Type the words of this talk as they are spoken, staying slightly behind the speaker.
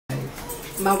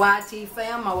My YT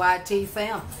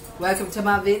fam, welcome to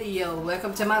my video,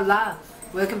 welcome to my live,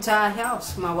 welcome to our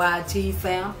house, my YT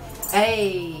fam.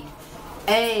 Hey,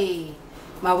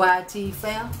 my YT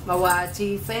fam,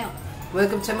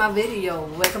 welcome to my video,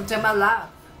 welcome to my live,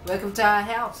 welcome to our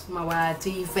house, my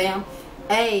YT fam.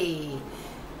 Hey,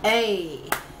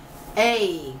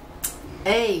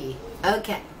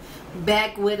 okay,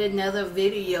 back with another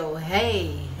video.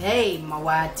 Hey,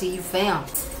 my YT fam.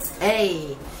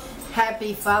 Hey,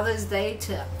 happy Father's Day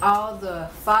to all the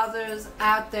fathers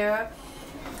out there.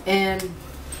 And,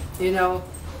 you know,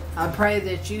 I pray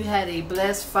that you had a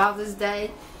blessed Father's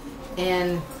Day.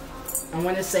 And I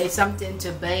want to say something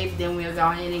to Babe, then we'll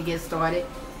go ahead and get started.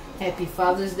 Happy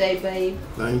Father's Day, Babe.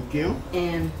 Thank you.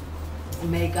 And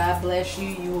may God bless you.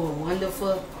 You are a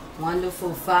wonderful,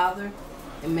 wonderful father.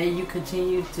 And may you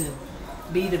continue to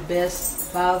be the best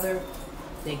father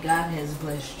that God has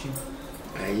blessed you.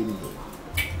 Amen.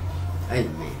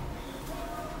 Amen.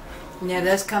 Yeah,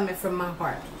 that's coming from my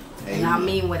heart. Amen. And I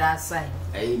mean what I say.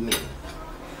 Amen.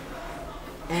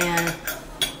 And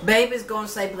Baby's going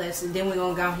to say blessing. Then we're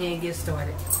going to go ahead and get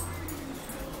started.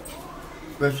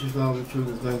 Precious Lord and truth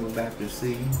is going we're back to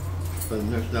see you. For the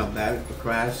nurse not bad for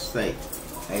Christ's sake.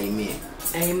 Amen.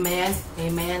 Amen.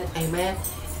 Amen. Amen.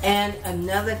 And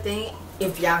another thing,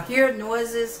 if y'all hear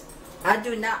noises, I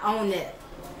do not own it.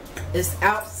 It's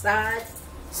outside.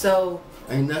 So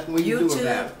ain't nothing we can do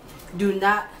about it. Do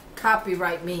not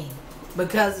copyright me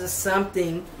because it's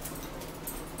something,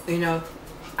 you know,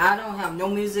 I don't have no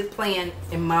music playing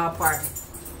in my apartment,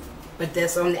 but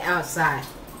that's on the outside.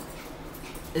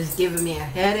 It's giving me a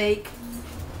headache.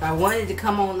 I wanted to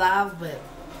come on live, but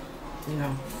you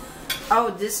know.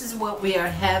 Oh, this is what we are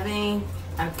having.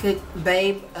 I cooked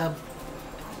Babe a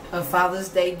Father's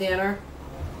Day dinner.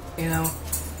 You know,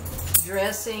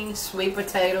 dressing, sweet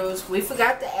potatoes. We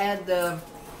forgot to add the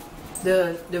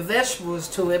vegetables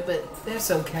to it, but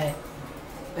that's okay.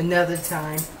 Another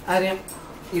time. I didn't.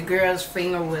 Your girl's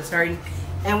finger was hurting,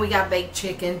 and we got baked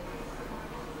chicken.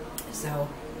 So.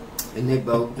 And they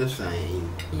both the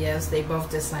same. Yes, they both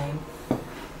the same.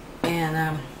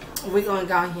 And we're gonna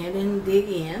go ahead and dig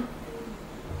in.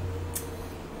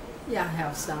 Y'all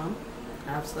have some.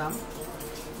 Have some.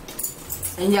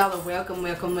 And y'all are welcome,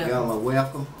 welcome, welcome. Y'all are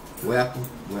welcome, welcome,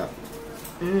 welcome.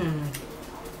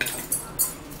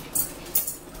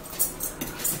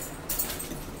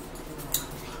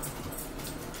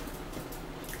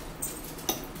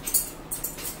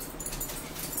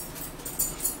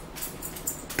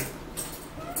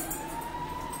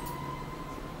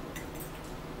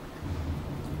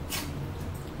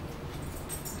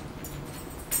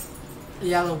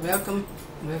 Y'all are welcome,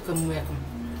 welcome, welcome.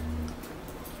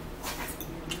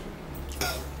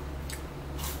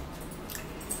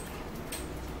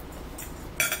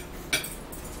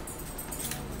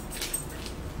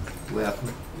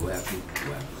 Welcome, welcome,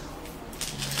 welcome.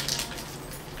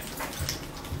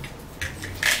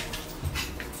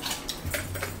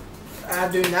 I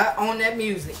do not own that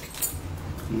music.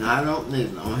 No, I don't need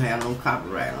it. I don't have no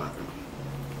copyright on it.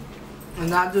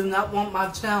 And I do not want my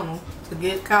channel to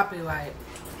get copyrighted.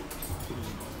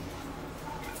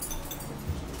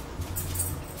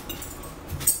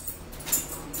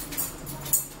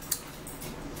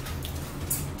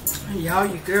 Y'all,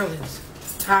 your girl is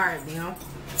tired, you know.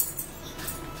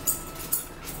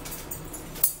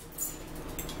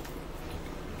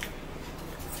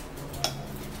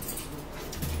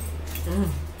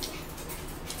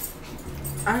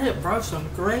 I had brought some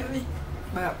gravy,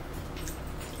 but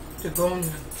to go on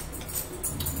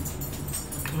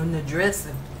the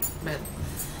dressing, but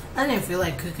I didn't feel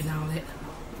like cooking all that.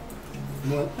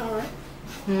 Well, it's all right.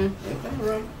 It's all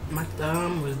right. My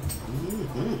thumb was.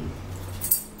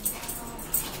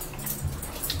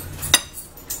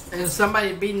 And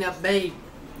somebody beating up Babe,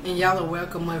 and y'all are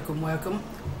welcome, welcome, welcome.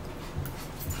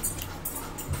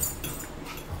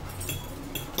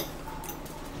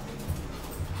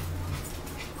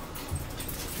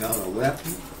 Y'all are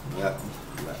welcome, welcome,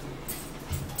 welcome.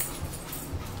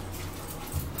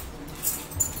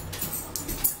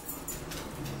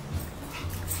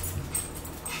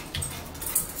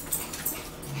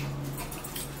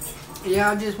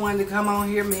 Y'all just wanted to come on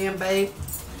here, me and Babe.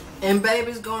 And Babe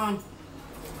is going to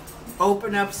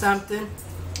open up something,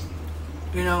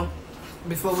 you know,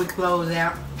 before we close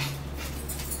out.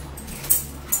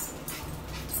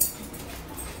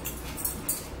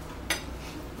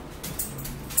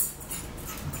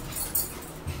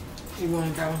 You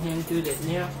want to go ahead and do that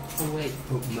now? Or wait?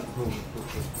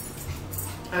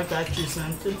 I got you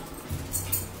something.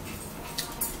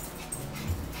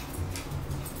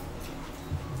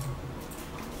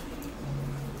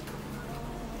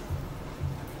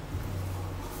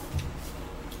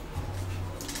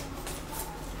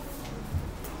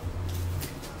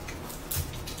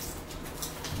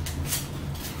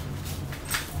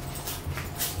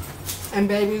 And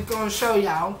baby's gonna show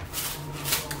y'all.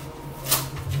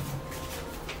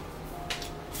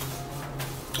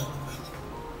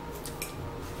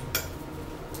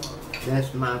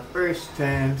 That's my first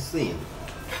time seeing it.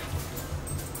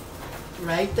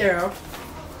 Right there.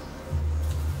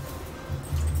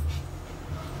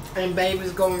 And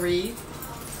baby's gonna read.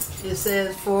 It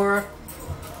says, for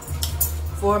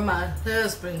my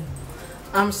husband,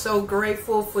 I'm so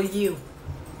grateful for you.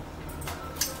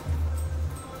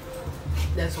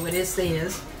 That's what it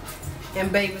says.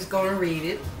 And baby's gonna read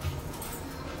it.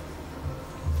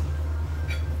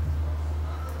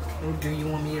 Or do you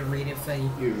want me to read it for you?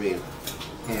 You read it.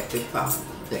 Happy Father's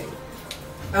Day.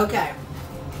 Okay.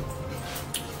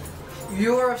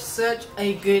 You're such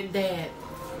a good dad.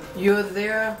 You're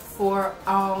there for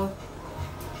all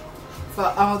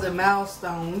the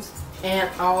milestones and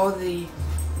all the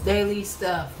daily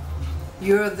stuff.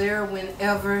 You're there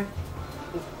whenever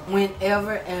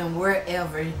and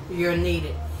wherever you're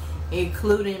needed,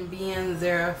 including being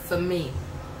there for me.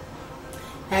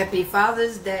 Happy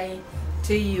Father's Day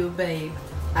to you, babe.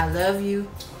 I love you.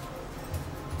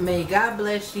 May God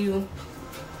bless you.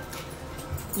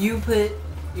 You put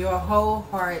your whole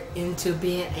heart into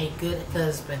being a good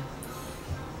husband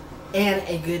and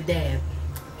a good dad,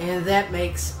 and that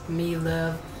makes me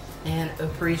love and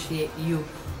appreciate you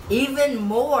even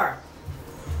more.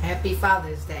 Happy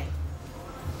Father's Day.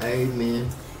 Amen.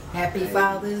 Happy Amen.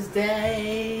 Father's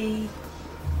Day.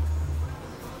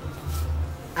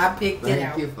 I picked it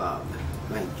out. Thank you, Father.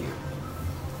 Thank you.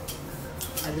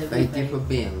 I love Thank you babe. for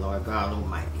being Lord God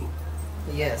Almighty.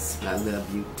 Yes. I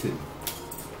love you too.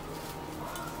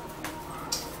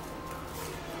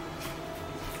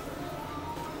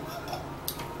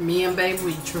 Me and babe,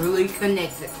 we truly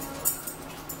connected.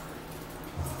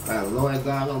 Lord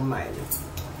God Almighty.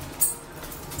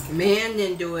 Man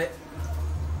didn't do it,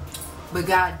 but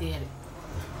God did it.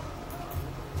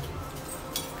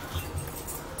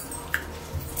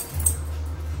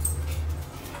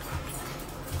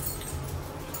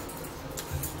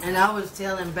 And I was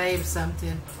telling babe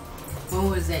something.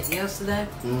 When was that? Yesterday?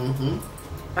 Mm-hmm.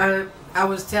 I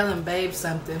was telling babe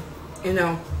something, and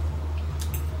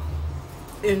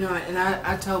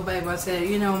I told babe, I said,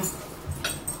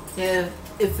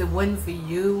 if it wasn't for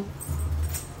you,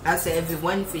 I said, if it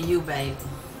wasn't for you, babe,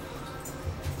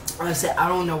 I said, I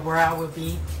don't know where I would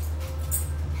be.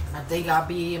 I think I'll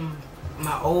be in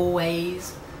my old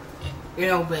ways,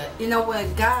 but you know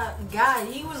what, God,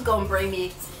 He was gonna bring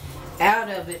me out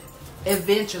of it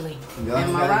eventually. God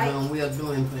Am I right? When we are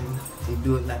doing things, He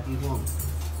do it like He wants.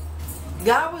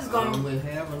 God was gonna. Always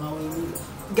have and always will.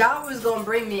 God was gonna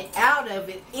bring me out of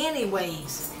it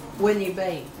anyways, wouldn't He,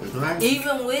 babe? That's right.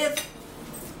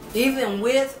 Even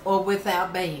with or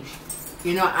without babe.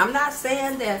 I'm not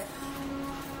saying that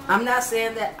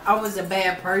I was a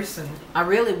bad person. I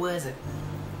really wasn't.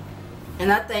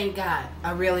 And I thank God.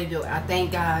 I really do. I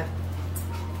thank God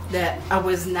that I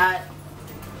was not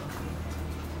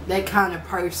that kind of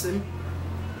person.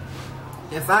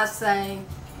 If I say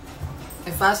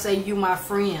you my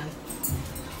friend,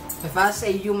 if I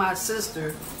say you my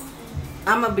sister,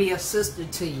 I'm going to be a sister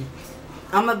to you.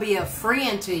 I'm going to be a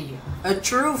friend to you. A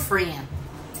true friend.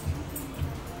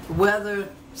 Whether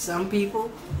some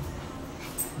people,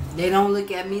 they don't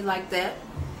look at me like that.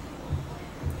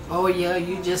 Oh yeah,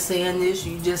 you just saying this,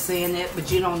 you just saying that, but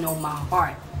you don't know my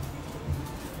heart.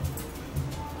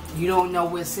 You don't know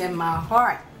what's in my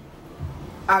heart.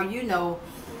 All you know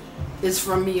is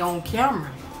from me on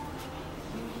camera.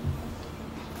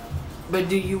 But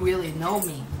do you really know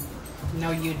me?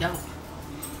 No, you don't.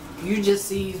 You just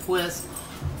see what's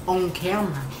on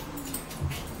camera.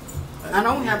 I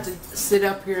don't have to sit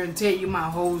up here and tell you my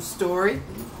whole story.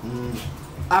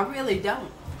 I really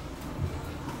don't.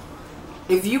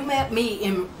 If you met me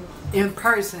in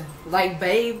person, like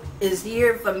babe is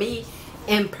here for me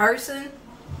in person,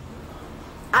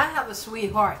 I have a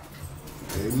sweet heart.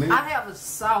 Amen. I have a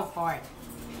soft heart.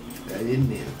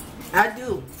 Amen. I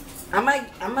do. I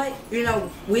might,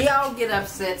 we all get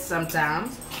upset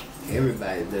sometimes.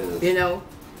 Everybody does.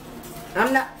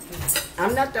 I'm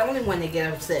not the only one that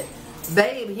get upset.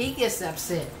 Babe, he gets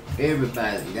upset.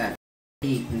 Everybody got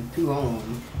feet and two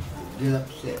arms to get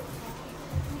upset.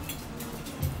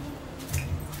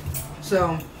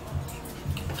 So,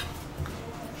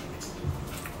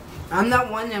 I'm not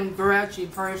one of them grouchy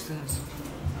persons.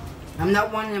 I'm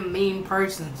not one of them mean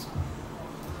persons.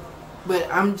 But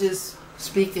I'm just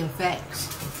speaking facts.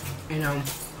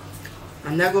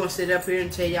 I'm not going to sit up here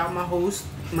and tell y'all my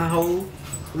whole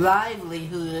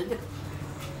livelihood.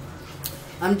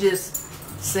 I'm just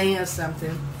saying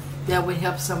something that would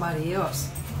help somebody else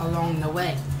along the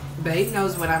way. Babe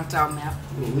knows what I'm talking about.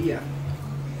 Oh, yeah.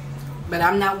 But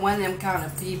I'm not one of them kind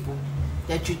of people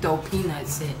that you throw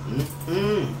peanuts at.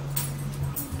 Mm-mm.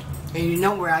 And you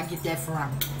know where I get that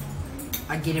from.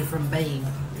 I get it from Babe.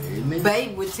 Amen.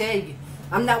 Babe would tell you,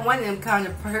 I'm not one of them kind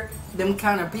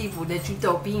of people that you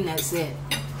throw peanuts at.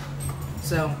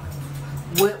 So,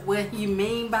 what you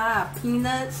mean by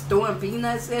peanuts, throwing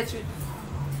peanuts at you?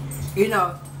 You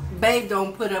know, Babe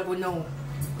don't put up with no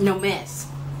mess.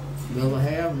 Never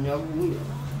have, never will.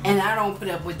 And I don't put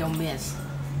up with no mess.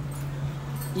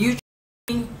 You,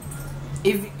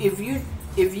 if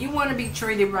you want to be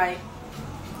treated right,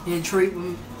 then treat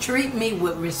me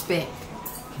with respect.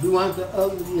 Do unto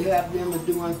others you have them to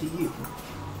do unto you.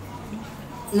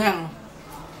 Now,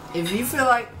 if you feel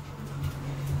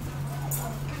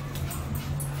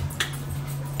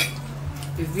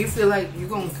like you're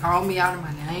gonna call me out of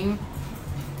my name,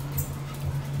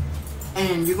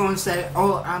 and you're gonna say,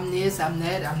 "Oh, I'm this, I'm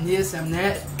that, I'm this, I'm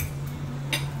that,"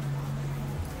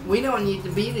 we don't need to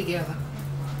be together.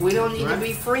 We don't need to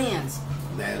be friends.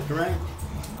 That's right.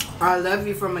 I love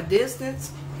you from a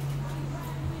distance,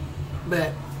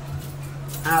 but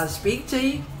I'll speak to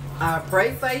you, I'll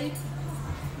pray for you,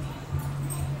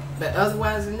 but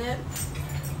otherwise than that,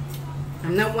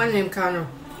 I'm not one of them kind of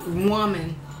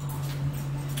woman,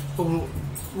 or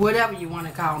whatever you want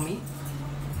to call me.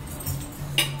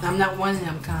 I'm not one of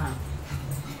them kind.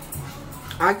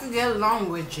 I could get along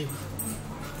with you,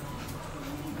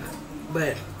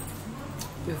 but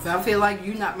if I feel like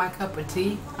you're not my cup of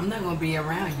tea, I'm not going to be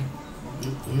around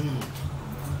you. Mm-mm.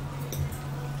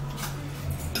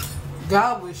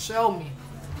 God will show me.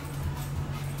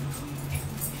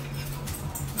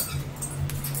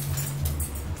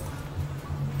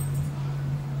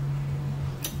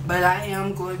 But I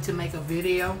am going to make a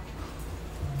video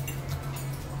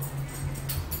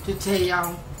to tell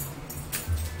y'all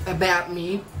about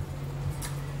me.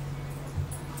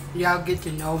 Y'all get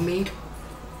to know me.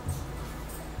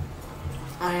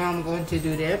 I am going to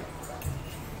do that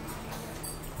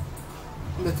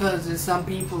because there's some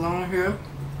people on here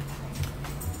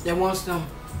that wants to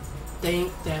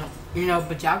think that, you know,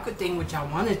 but y'all could think what y'all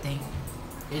want to think.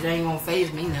 It ain't gonna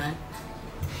faze me none.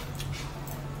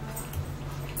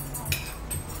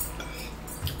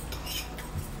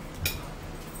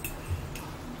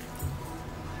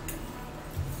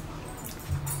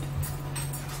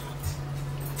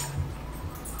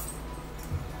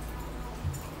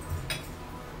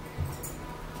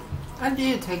 I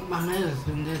did take my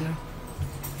medicine, didn't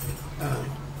I?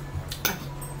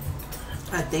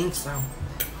 I think so.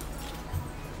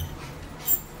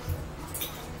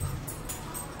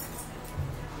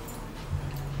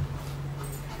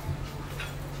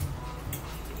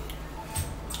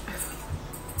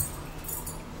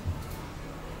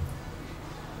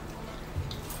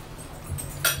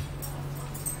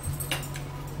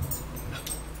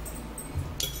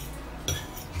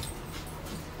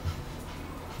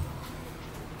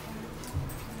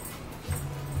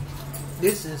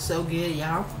 This is so good,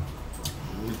 y'all.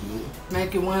 Mm-hmm.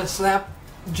 Make you want to slap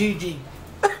Gigi.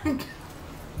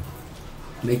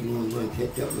 Make you want to go and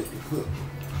catch up with the cook.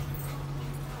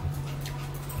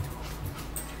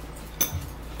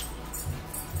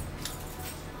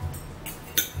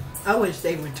 I wish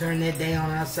they would turn that down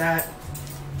outside.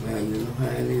 Well, you know how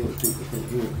it is, people can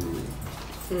drink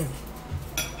with it.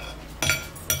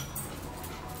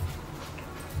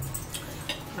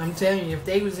 I'm telling you, if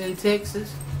they was in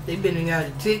Texas, they been got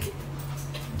a ticket.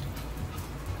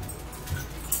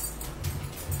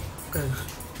 Because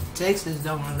Texas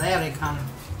don't allow that kind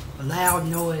of loud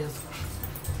noise.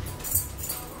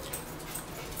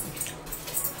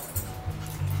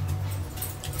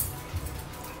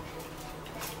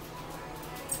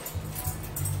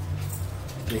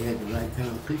 They had the right kind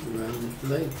of people around this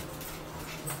lake.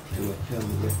 They were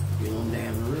telling me to get on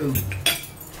down the road.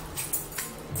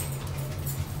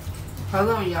 Hold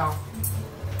on, y'all.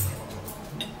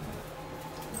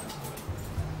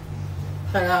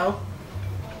 Hello?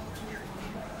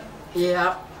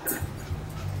 Yeah.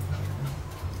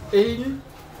 Eden?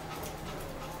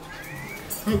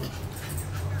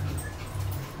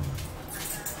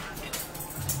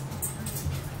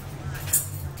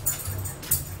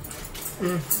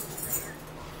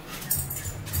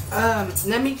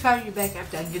 Let me call you back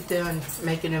after I get done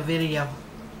making a video.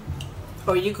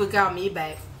 Or you could call me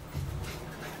back.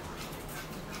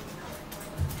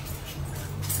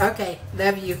 Okay,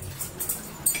 love you.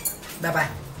 Bye-bye.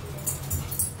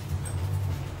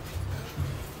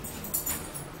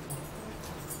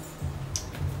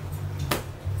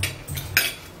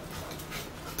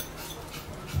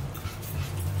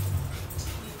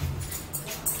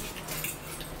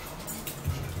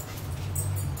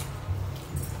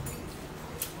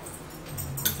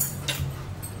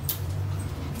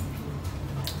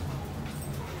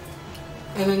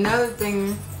 And another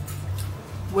thing,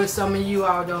 what some of you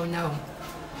all don't know,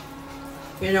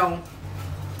 you know,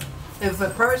 if a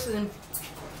person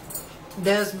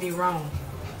does me wrong,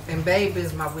 and babe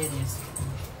is my witness,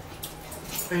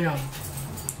 you know,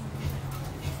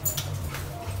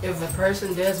 if a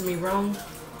person does me wrong,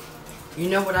 you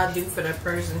know what I do for that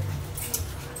person?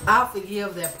 I'll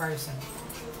forgive that person.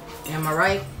 Am I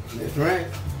right? That's right.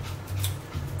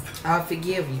 I'll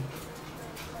forgive you.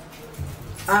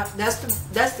 That's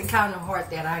the kind of heart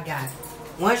that I got.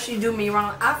 Once you do me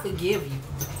wrong, I forgive you.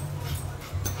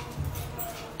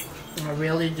 I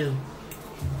really do.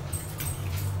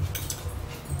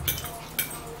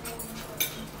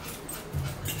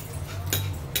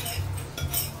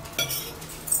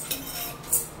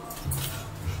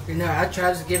 You know, I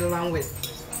try to get along with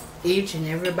each and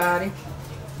everybody,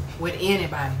 with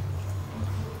anybody.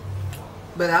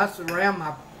 But I surround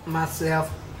myself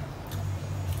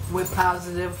with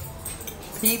positive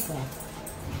people,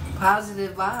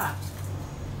 positive vibes.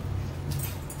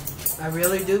 I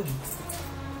really do.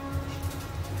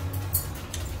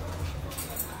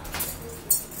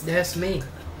 That's me.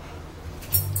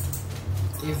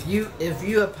 If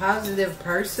you're a positive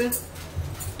person,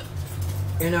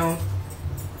 you know,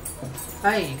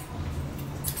 hey,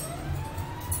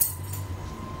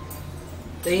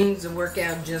 things will work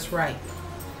out just right.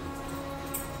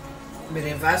 But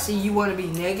if I see you want to be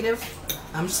negative,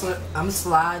 I'm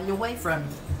sliding away from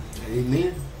you.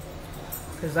 Amen.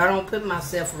 Because I don't put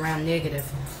myself around negative.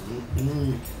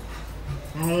 Mm-hmm.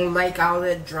 I don't like all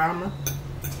that drama.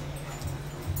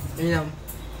 You know,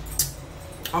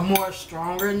 I'm more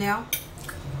stronger now.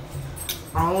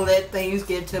 I don't let things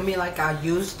get to me like I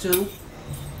used to.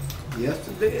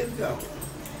 Yesterday is gone.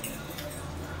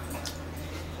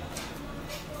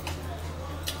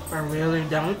 I really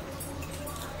don't.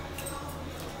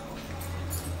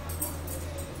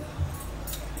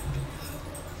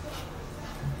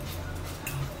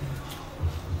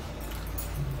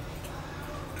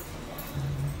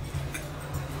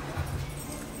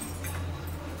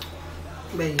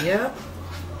 But yeah,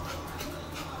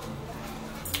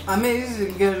 I mean, this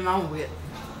is getting on with.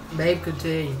 Babe could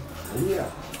tell you. Yeah.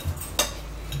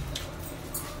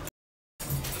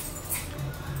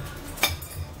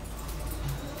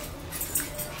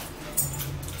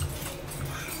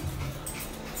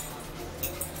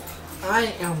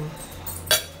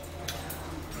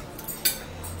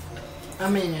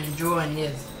 I'm enjoying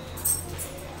this.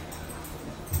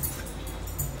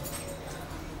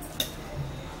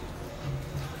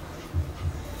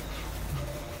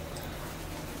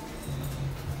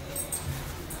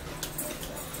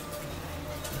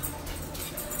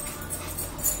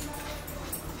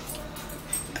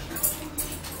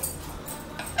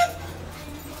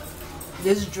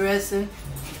 This dressing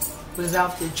was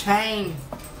off the chain.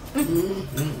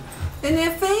 Mm-hmm. And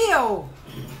it fell.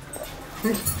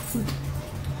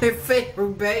 It fell,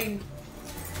 babe.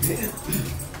 Yeah.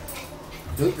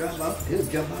 He'll jump up. He'll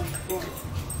jump up for it.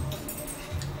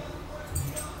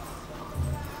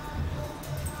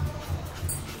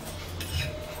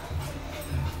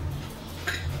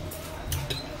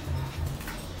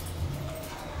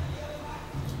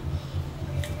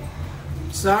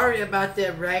 Sorry about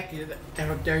that racket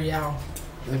out there, y'all.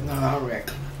 That's not our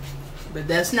record. But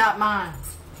that's not mine.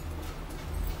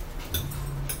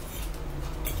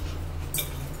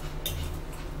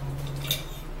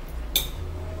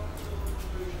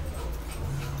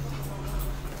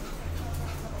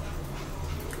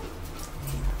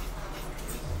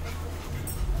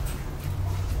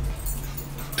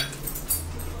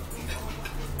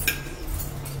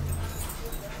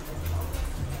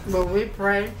 But we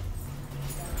pray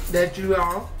that you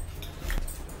all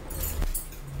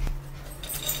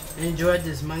enjoyed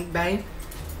this mukbang,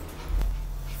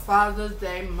 Father's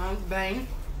Day mukbang.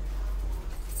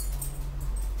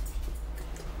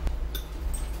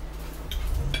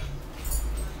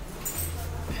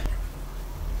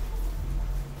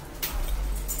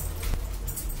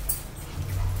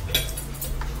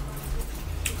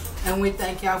 And we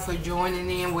thank y'all for joining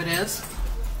in with us.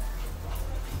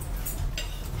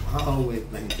 I always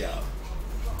thank y'all.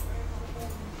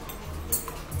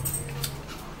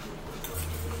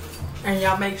 And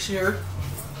y'all make sure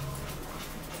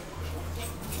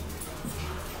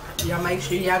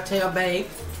y'all tell babe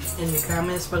in the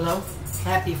comments below,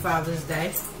 Happy Father's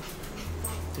Day.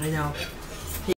 You know,